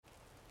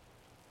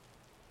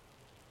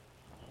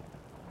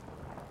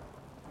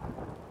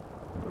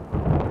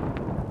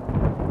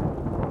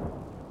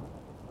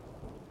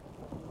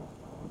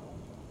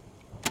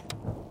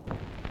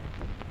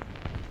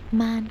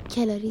من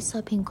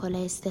کلاریسا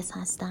پینکولاستس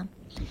هستم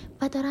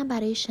و دارم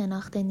برای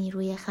شناخت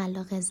نیروی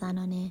خلاق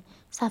زنانه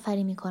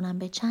سفری میکنم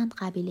به چند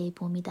قبیله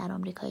بومی در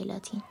آمریکای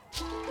لاتین.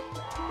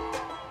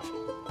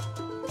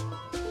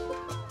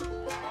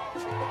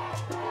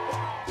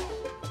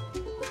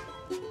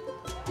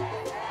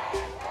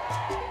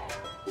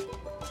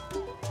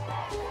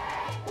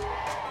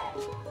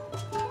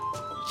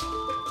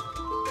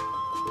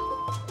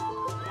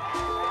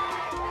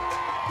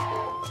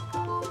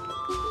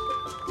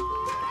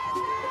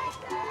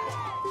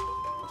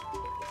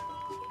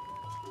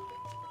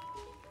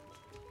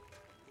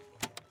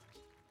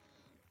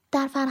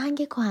 در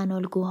فرهنگ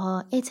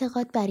کهن‌الگوها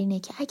اعتقاد بر اینه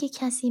که اگه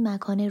کسی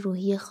مکان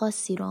روحی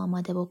خاصی رو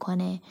آماده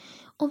بکنه،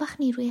 اون وقت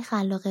نیروی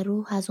خلاق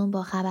روح از اون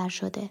باخبر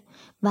شده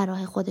و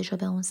راه خودش رو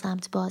به اون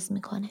سمت باز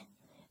میکنه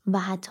و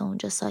حتی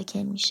اونجا ساکن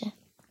میشه.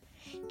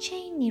 چه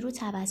این نیرو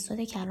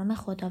توسط کلام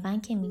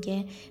خداوند که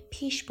میگه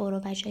پیش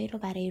برو و جایی رو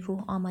برای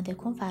روح آماده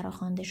کن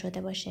فراخوانده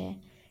شده باشه،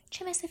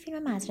 چه مثل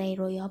فیلم مزرعه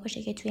رویا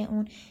باشه که توی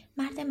اون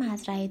مرد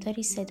مزرعه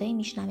داری صدایی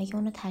میشنوه که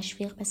اونو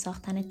تشویق به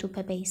ساختن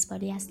توپ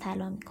بیسبالی از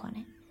طلا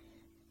میکنه.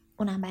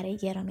 اونم برای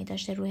گرامی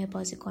داشته روی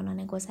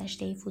بازیکنان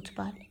گذشته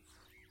فوتبال.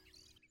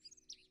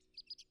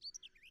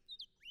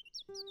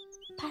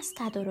 پس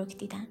تدارک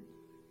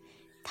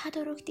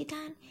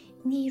دیدن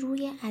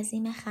نیروی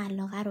عظیم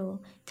خلاقه رو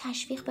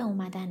تشویق به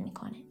اومدن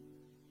میکنه.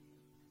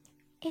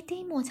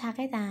 عده‌ای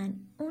معتقدن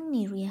اون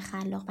نیروی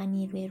خلاق و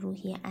نیروی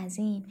روحی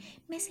عظیم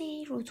مثل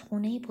یه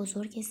رودخونه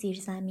بزرگ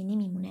زیرزمینی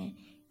میمونه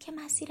که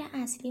مسیر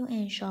اصلی و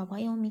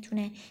انشاب‌های اون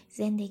میتونه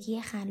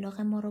زندگی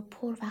خلاق ما رو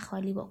پر و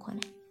خالی بکنه.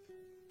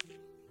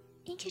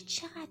 اینکه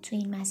چقدر تو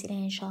این مسیر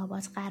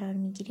انشابات قرار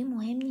میگیری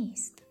مهم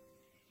نیست،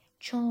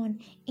 چون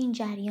این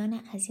جریان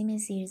عظیم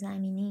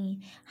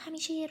زیرزمینی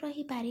همیشه یه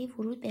راهی برای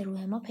ورود به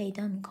روح ما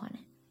پیدا میکنه.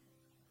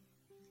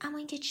 اما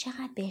اینکه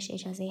چقدر بهش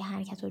اجازه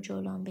حرکت و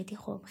جولان بدی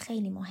خب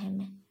خیلی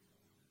مهمه.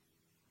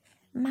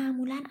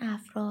 معمولاً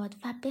افراد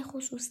و به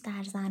خصوص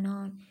در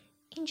زنان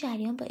این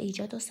جریان با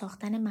ایجاد و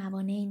ساختن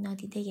موانع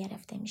نادیده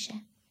گرفته میشه.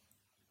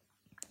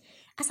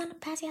 اصلا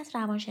بعضی از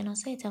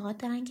روانشناسا اعتقاد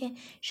دارن که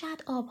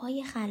شاید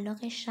آبهای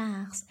خلاق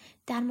شخص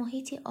در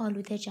محیطی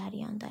آلوده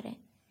جریان داره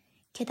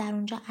که در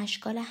اونجا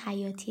اشکال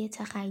حیاتی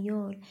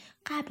تخیل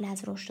قبل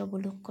از رشد و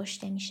بلوغ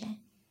کشته میشه.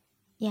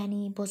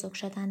 یعنی بزرگ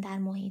شدن در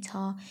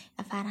محیط‌ها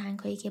و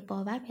فرهنگ‌هایی که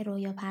باور به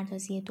رویا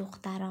پردازی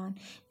دختران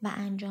و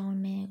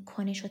انجام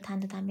کنش و تن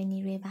دادن به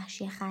نیروی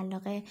وحشی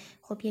خلاقه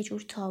خب یه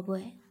جور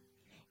تابوه،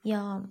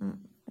 یا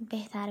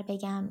بهتر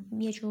بگم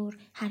یه جور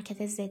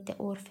حرکت ضد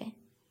عرفه.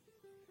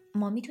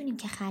 ما میدونیم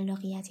که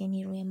خلاقیت یه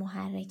نیروی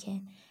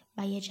محرکه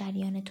و یه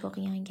جریان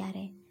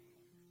طغیانگره،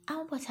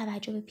 اما با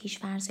توجه به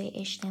پیش‌فرض‌های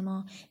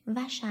اجتماع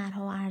و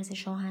شرح‌ها و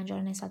ارزش‌ها و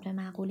هنجار نسبت به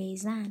مقوله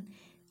زن،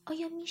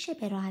 آیا میشه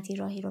به راحتی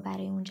راهی رو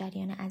برای اون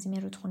جریان عظیم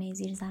رودخونه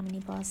زیرزمینی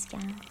باز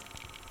کرد؟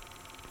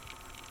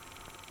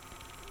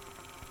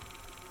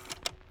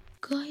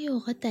 گاهی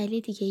اوقات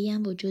دلیل دیگه‌ای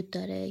هم وجود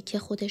داره که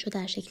خودش رو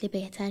در شکل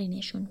بهتری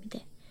نشون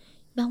میده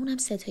و اونم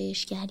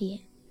ستایشگریه.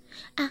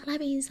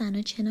 اغلب این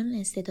زنها چنان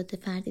استعداد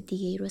فرد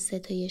دیگه‌ای رو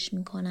ستایش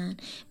میکنن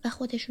و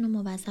خودشون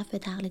رو موظف به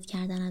تقلید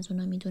کردن از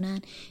اونا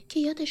میدونن که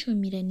یادشون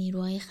میره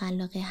نیروهای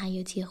خلاق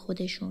حیاتی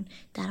خودشون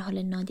در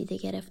حال نادیده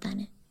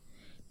گرفتنه.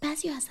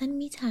 بعضی اصلا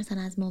میترسن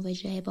از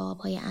مواجهه با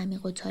آبهای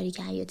عمیق و تاریک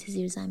حیات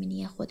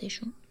زیرزمینی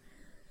خودشون.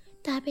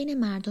 در بین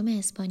مردم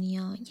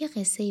اسپانیا یه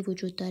قصه‌ای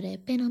وجود داره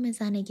به نام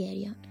زن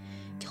گریان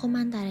که خب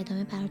من در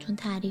ادامه براتون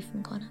تعریف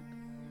میکنم.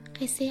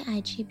 قصه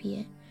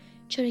عجیبیه،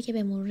 چرا که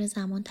به مرور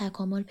زمان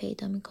تکامل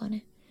پیدا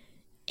میکنه،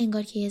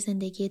 انگار که یه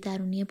زندگی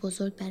درونی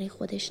بزرگ برای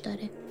خودش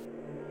داره.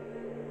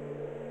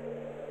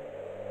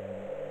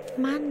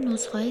 من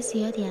نسخه‌های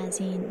زیادی از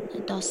این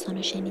داستان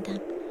رو شنیدم.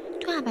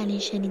 تو اولین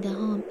شنیده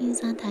هام این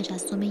زن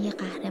تجسم یه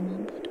قهرمان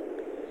بود.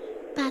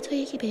 بعدها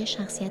یکی به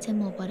شخصیت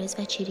مبارز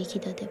و چیریکی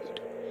داده بود.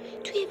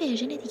 توی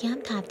ورژن دیگه هم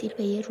تبدیل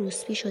به یه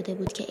روسپی شده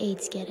بود که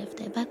ایدز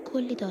گرفته و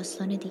کلی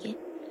داستان دیگه.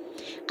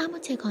 اما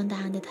تکان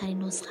دهنده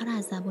ترین نسخه رو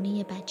از زبون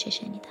یه بچه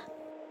شنیدم.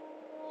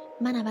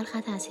 من اول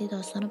خط اصلی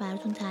داستان رو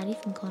براتون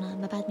تعریف میکنم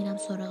و بعد میرم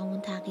سراغ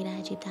اون تغییر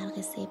عجیب در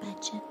قصه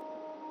بچه.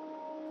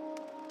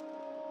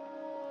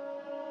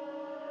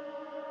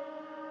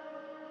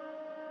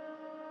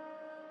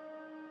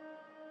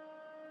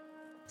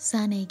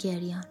 زن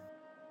گریان.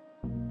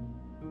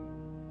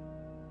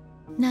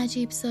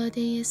 نجیب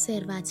زاده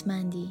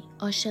ثروتمندی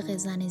عاشق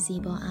زن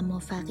زیبا اما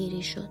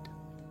فقیری شد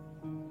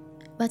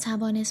و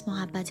توانست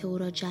محبت او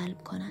را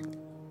جلب کند.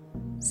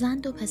 زن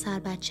 2 پسر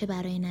بچه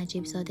برای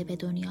نجیب زاده به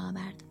دنیا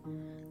آورد،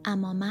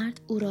 اما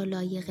مرد او را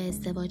لایق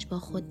ازدواج با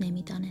خود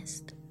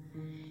نمی‌دانست.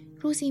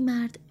 روزی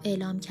مرد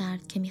اعلام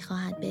کرد که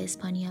می‌خواهد به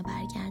اسپانیا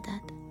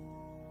برگردد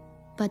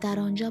و در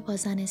آنجا با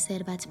زن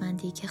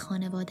ثروتمندی که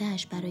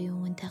خانواده‌اش برای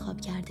او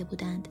انتخاب کرده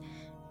بودند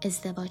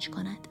ازدواج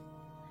کند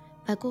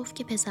و گفت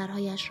که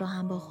پسرهایش را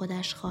هم با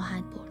خودش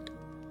خواهد برد.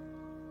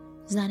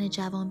 زن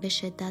جوان به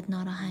شدت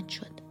ناراحت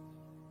شد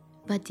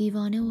و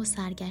دیوانه و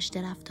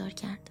سرگشته رفتار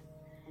کرد.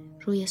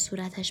 روی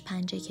صورتش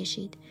پنجه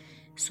کشید،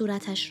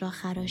 صورتش را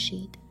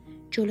خراشید،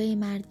 جلوی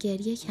مرد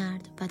گریه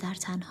کرد و در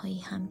تنهایی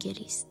هم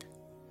گریست.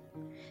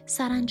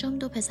 سرانجام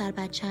 2 پسر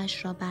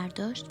بچه‌اش را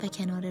برداشت و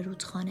کنار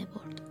رودخانه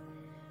برد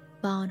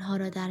و آنها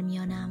را در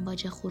میان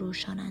امواج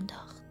خروشان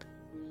انداخت.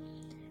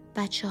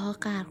 بچه‌ها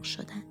غرق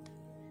شدند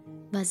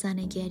و زن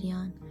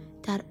گریان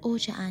در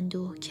اوج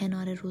اندوه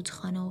کنار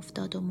رودخانه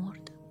افتاد و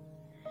مرد.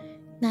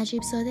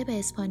 نجیب زاده به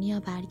اسپانیا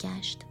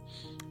برگشت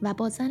و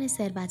با زن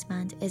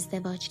ثروتمند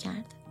ازدواج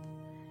کرد.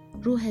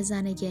 روح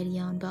زن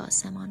گریان به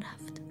آسمان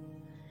رفت.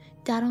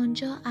 در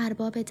آنجا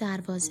ارباب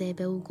دروازه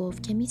به او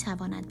گفت که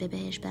میتواند به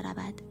بهشت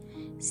برود،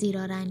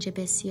 زیرا رنج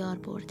بسیار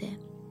برده.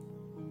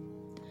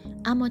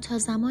 اما تا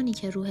زمانی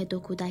که روح 2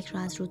 کودک را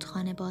از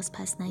رودخانه باز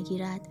پس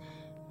نگیرد،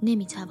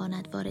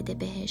 نمیتواند وارد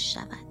بهشت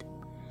شود.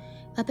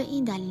 و به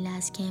این دلیل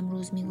است که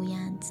امروز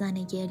میگویند زن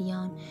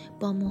گریان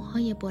با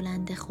موهای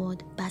بلند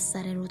خود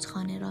بستر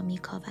رودخانه را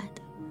میکاود.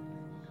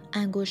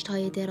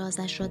 انگشت‌های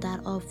درازش را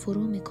در آب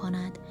فرو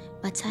می‌کند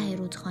و ته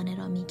رودخانه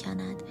را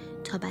می‌کند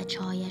تا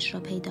بچه‌هایش را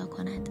پیدا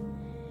کند.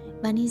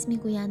 و نیز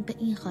می‌گویند به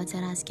این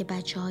خاطر است که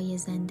بچه‌های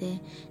زنده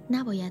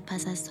نباید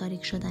پس از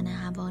تاریک شدن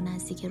هوا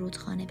نزدیک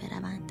رودخانه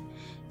بروند،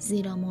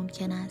 زیرا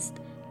ممکن است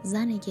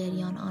زن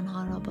گریان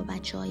آنها را با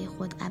بچه‌های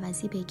خود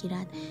عوضی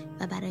بگیرد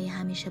و برای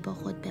همیشه با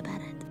خود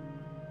ببرد.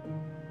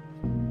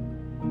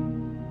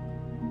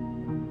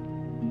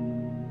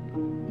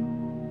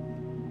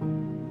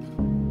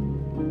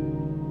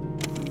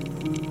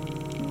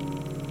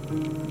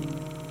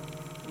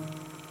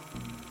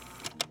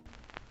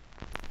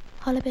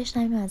 حالا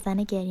بشنویم از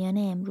زن گریان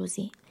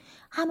امروزی.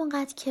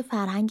 همانقدر که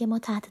فرهنگ ما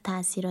تحت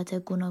تأثیرات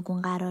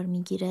گوناگون قرار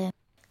میگیره،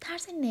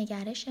 طرز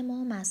نگرش ما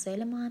و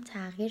مسائل ما هم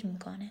تغییر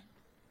میکنه.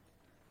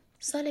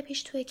 سال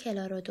پیش توی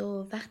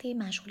کلارادو وقتی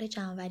مشغول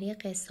جمع‌آوری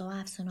قصه و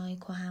افسانه‌های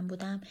کهن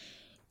بودم،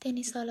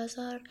 دنی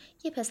سالازار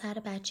یه پسر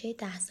بچه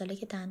 10 ساله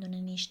که دندون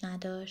نیش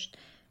نداشت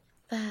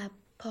و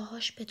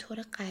پاهاش به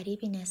طور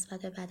غریبی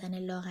نسبت به بدن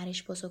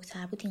لاغرش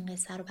بزرگتر بود این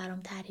قصه رو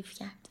برام تعریف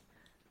کرد.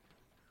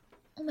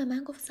 اون به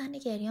من گفت زن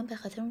گریان به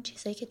خاطر اون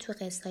چیزایی که تو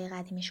قصه‌های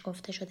قدیمیش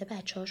گفته شده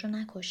بچه‌هاشو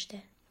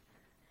نکشته.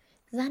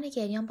 زن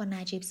گریان با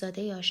نجیب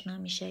زاده آشنا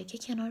میشه که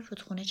کنار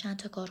رودخونه چند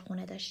تا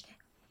کارخونه داشته.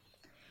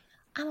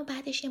 اما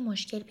بعدش یه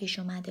مشکل پیش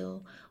اومده و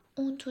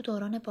اون تو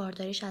دوران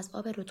بارداریش از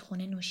آب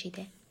رودخونه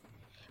نوشیده.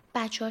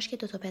 بچه‌هاش که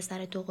 2 تا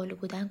پسر دوقلو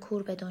بودن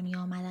کور به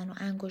دنیا آمدن و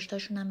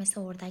انگشتاشون هم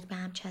مثل اردک به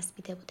هم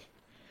چسبیده بوده.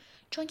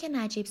 چون که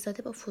نجیب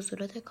زاده با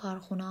فضولات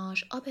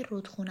کارخونه‌اش آب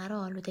رودخونه رو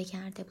آلوده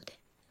کرده بوده.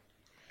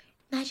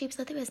 نجیب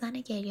زاده به زن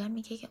گریان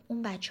میگه که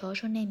اون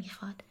بچه‌هاشو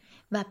نمیخواد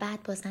و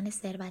بعد با زن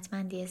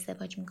ثروتمندی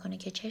ازدواج میکنه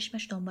که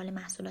چشمش دنبال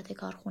محصولات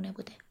کارخونه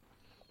بوده.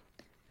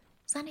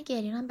 زن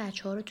گریان هم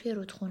بچه‌ها رو توی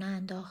رودخونه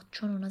انداخت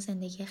چون اونا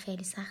زندگی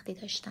خیلی سختی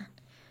داشتن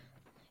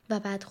و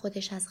بعد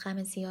خودش از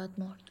غم زیاد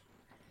مرد.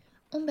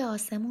 اون به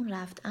آسمون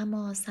رفت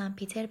اما سن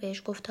پیتر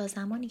بهش گفت تا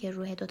زمانی که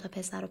روح 2 تا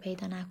پسر رو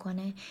پیدا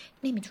نکنه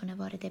نمیتونه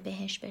وارد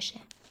بهشت بشه.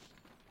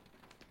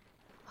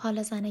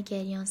 حالا زن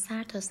گریان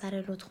سر تا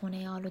سر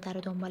رودخونه آلوده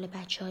رو دنبال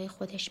بچه‌های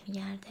خودش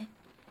میگرده.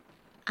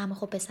 اما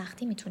خب به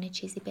سختی میتونه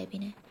چیزی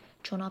ببینه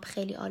چون آب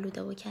خیلی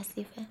آلوده و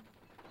کثیفه.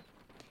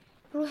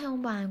 روح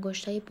اون با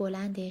انگشتای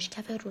بلندش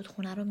کف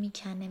رودخونه رو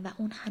میکنه و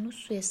اون هنوز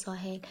سوی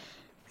ساحل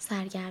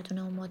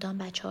سرگردونه و مدام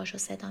بچه‌هاشو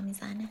صدا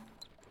میزنه.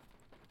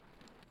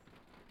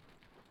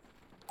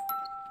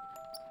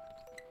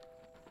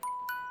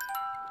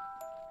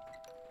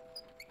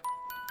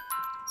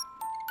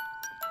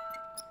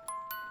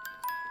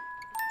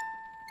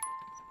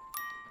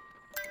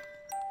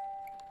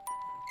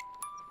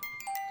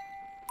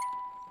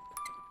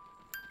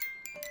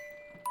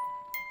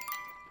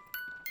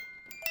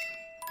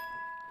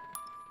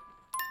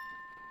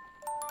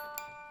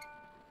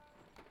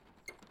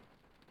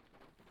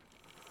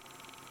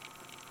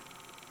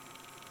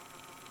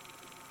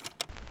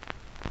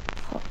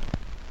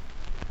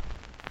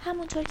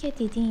 همونطور که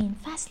دیدین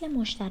فصل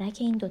مشترک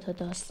این 2 تا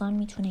داستان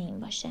میتونه این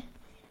باشه: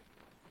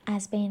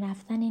 از بین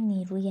رفتن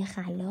نیروی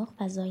خلاق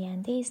و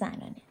زاینده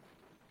زنانه.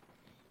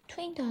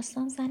 تو این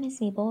داستان زن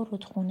زیبا و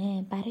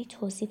رودخونه برای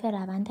توصیف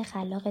روند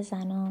خلاق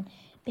زنان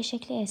به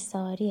شکل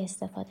استعاری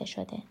استفاده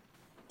شده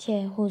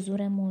که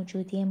حضور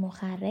موجودی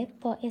مخرب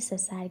باعث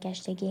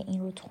سرگشتگی این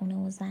رودخونه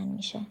و زن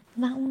میشه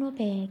و اونو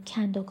به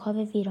کندوکاو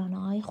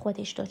ویرانه‌های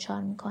خودش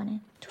دچار میکنه.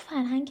 تو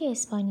فرهنگ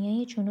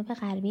اسپانیایی جنوب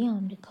غربی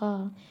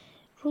آمریکا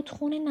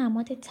رودخونه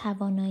نماد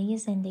توانایی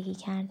زندگی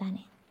کردنه.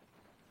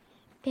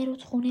 به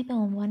رودخونه به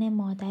عنوان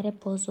مادر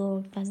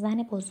بزرگ و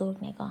زن بزرگ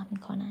نگاه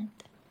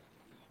میکنند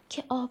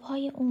که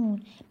آبهای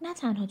اون نه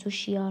تنها تو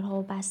شیارها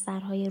و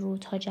بسترهای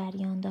رودها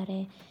جریان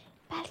داره،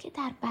 بلکه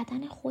در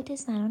بدن خود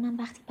زنان هم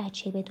وقتی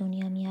بچه به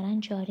دنیا میارن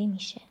جاری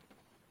میشه.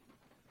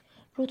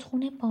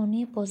 رودخونه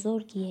بانوی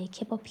بزرگیه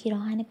که با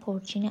پیراهن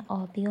پرچین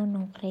آبی و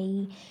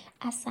نقره‌ای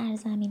از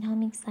سرزمین ها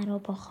میگذره و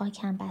با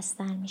خاک هم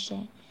بستر میشه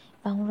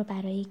و اون رو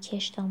برای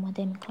کشت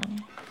آماده میکنه.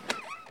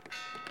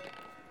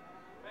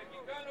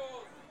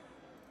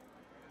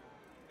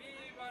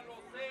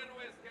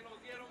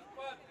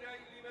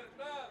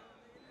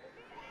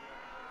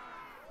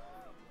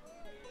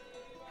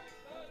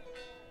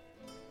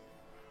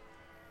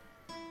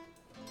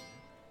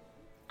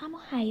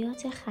 اما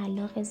حیات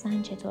خلاق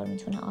زن چطور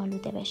میتونه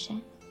آلوده بشه؟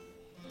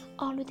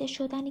 آلوده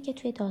شدنی که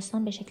توی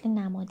داستان به شکل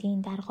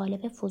نمادین در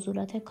قالب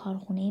فضولات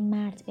کارخونه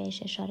مرد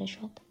بهش اشاره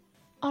شد.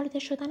 آلوده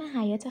شدن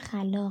حیات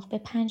خلاق به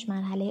 5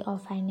 مرحله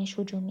آفرینش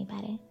هجوم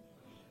میبره: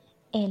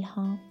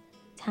 الهام،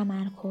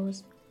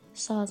 تمرکز،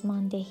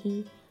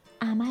 سازماندهی،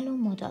 عمل و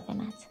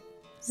مداومت.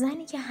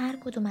 زنی که هر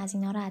کدوم از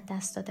اینا رو از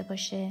دست داده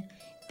باشه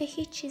به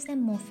هیچ چیز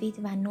مفید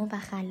و نو و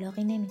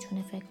خلاقی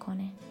نمیتونه فکر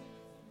کنه.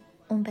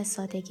 اون به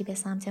سادگی به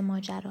سمت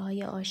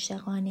ماجراهای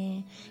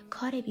عاشقانه،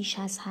 کار بیش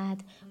از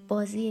حد،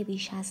 بازی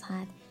بیش از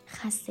حد،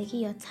 خستگی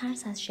یا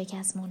ترس از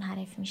شکست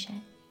منحرف میشه.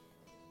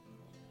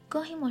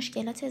 گاهی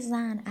مشکلات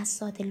زن از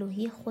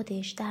ساده‌لوحی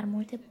خودش در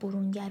مورد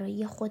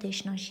برونگرایی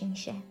خودش ناشی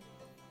میشه.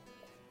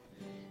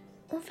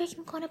 اون فکر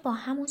میکنه با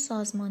همون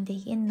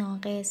سازماندهی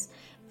ناقص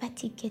و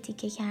تیکه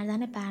تیکه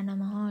کردن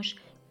برنامه‌هاش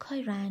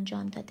کاری رو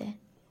انجام داده.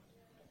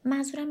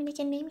 منظورم اینه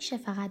که نمیشه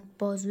فقط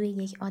بازوی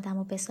یک آدم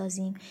رو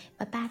بسازیم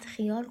و بعد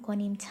خیال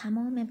کنیم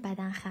تمام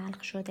بدن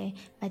خلق شده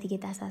و دیگه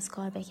دست از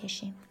کار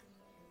بکشیم.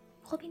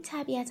 خب این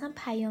طبیعتاً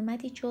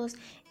پیامدی جز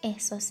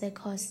احساس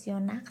کاستی و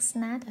نقص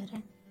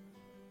نداره.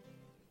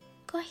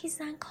 گاهی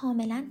زن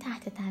کاملاً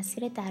تحت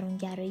تاثیر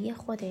درونگرایی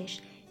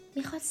خودش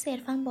میخواد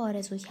صرفاً با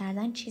آرزو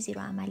کردن چیزی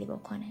رو عملی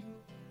بکنه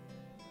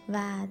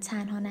و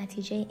تنها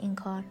نتیجه این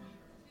کار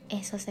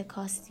احساس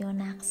کاستی و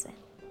نقصه.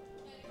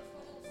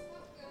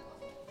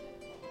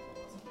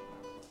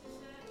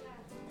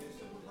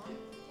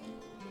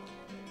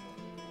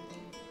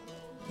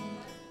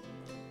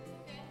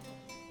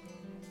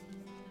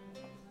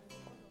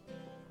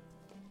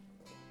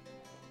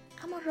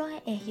 اما راه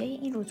احیای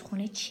این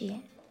رودخونه چیه؟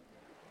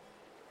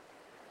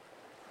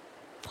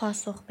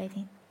 پاسخ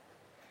بدین.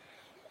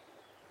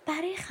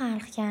 برای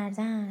خلق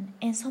کردن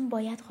انسان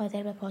باید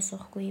قادر به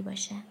پاسخگویی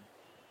باشه.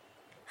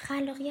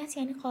 خلاقیت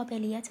یعنی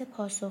قابلیت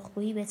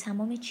پاسخگویی به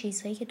تمام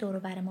چیزهایی که دور و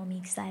بر ما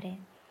میگذره.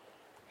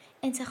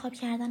 انتخاب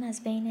کردن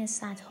از بین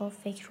صدها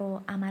فکر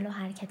و عمل و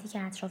حرکتی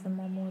که اطراف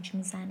ما موج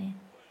میزنه.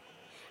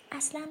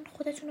 اصلاً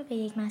خودتون رو به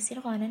یک مسیر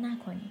قانع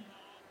نکنین.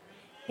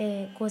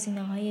 به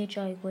گزینه‌های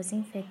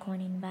جایگزین فکر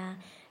کنین و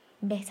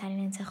بهترین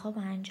انتخاب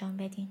رو انجام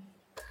بدین.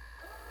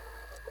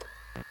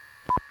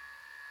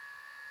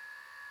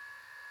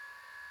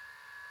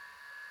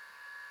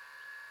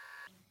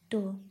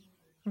 2.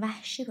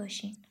 وحشی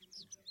باشین.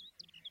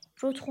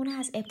 رودخونه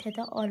از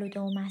ابتدا آلوده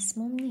و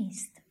مسموم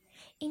نیست.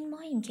 این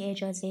ماییم که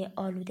اجازه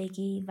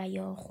آلودگی و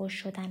یا خوش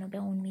شدن رو به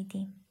اون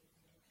میدیم.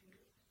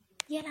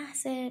 یه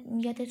لحظه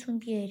یادتون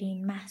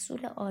بیارین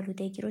محصول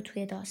آلودگی رو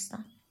توی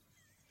داستان.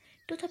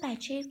 2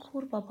 بچه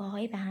کور با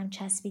پاهای به هم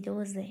چسبیده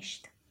و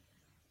زشت.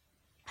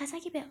 پس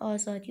اگه به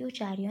آزادی و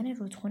جریان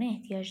رودخونه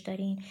احتیاج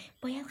دارین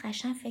باید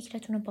قشنگ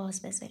فکرتون رو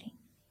باز بذارین.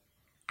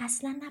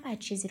 اصلا نباید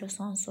چیزی رو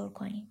سانسور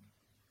کنین.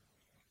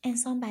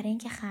 انسان برای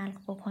اینکه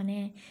خلق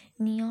بکنه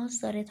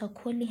نیاز داره تا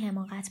کلی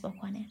حماقت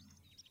بکنه.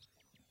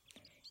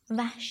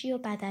 وحشی و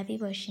بدوی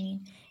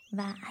باشین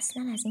و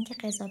اصلا از اینکه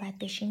قضاوت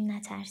بشین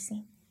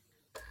نترسین.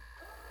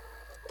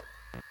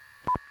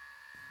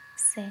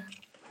 3.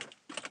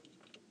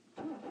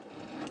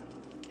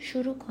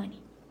 شروع کنین.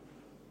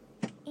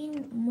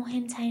 این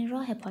مهمترین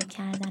راه پاک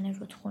کردن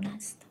رودخونه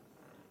است.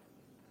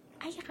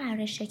 اگه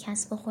قراره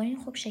شکست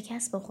بخورین خب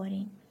شکست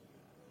بخورین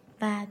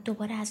و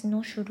دوباره از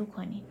نو شروع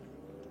کنین.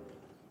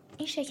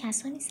 این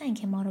شکست ها نیستن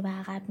که ما رو به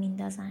عقب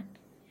میندازن،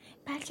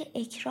 بلکه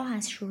اکراه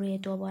از شروع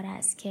دوباره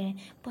است که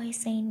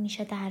باعث این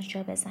میشه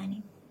درجا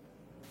بزنیم.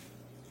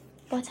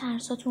 با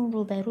ترساتون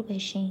روبرو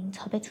بشین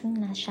تا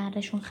بتونین از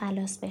شرشون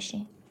خلاص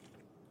بشین.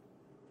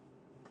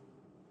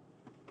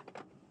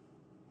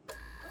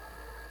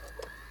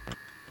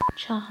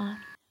 4.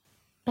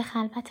 به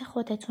خلوت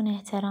خودتون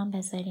احترام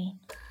بذارین.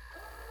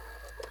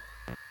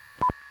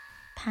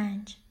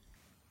 5.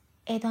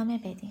 ادامه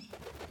بدین.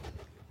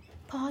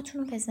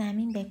 پاهاتون رو به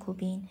زمین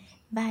بکوبین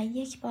و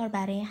یک بار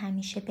برای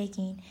همیشه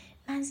بگین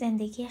من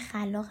زندگی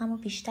خلاقم رو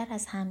بیشتر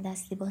از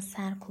همدستی با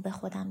سرکوب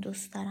خودم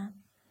دوست دارم.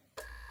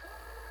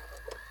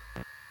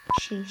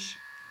 6.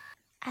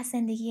 از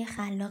زندگی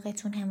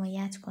خلاقتون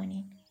حمایت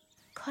کنین.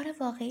 کار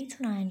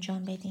واقعیتون رو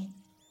انجام بدین.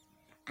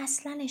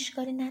 اصلا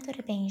اشکالی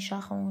نداره به این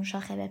شاخه و اون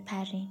شاخه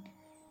بپرین.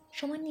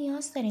 شما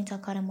نیاز دارین تا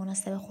کار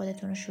مناسب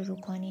خودتون رو شروع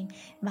کنین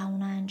و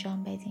اون رو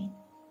انجام بدین.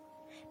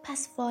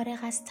 پس فارغ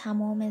از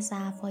تمام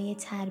ضعف‌های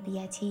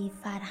تربیتی،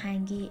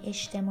 فرهنگی،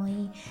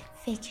 اجتماعی،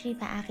 فکری و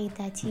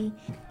عقیدتی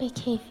به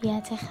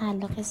کیفیت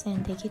خلاق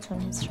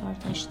زندگیتون اصرار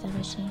داشته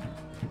باشین.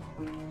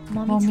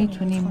 ما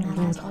میتونیم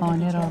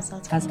رودخانه را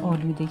از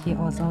آلودگی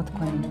آزاد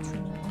کنیم.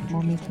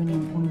 ما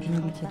میتونیم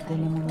اونجوری که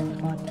دلمون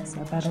میخواد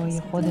و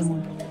برای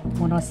خودمون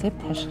مناسب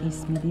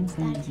تشخیص میدیم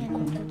زندگی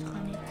کنیم.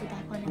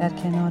 در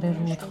کنار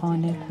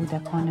رودخانه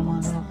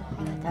کودکانمان را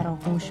در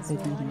آغوش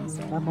بگیریم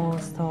و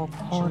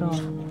بازتاب‌ها را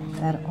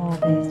در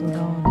آب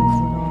زلال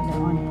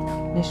آن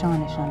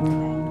نشانشان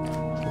بدهیم.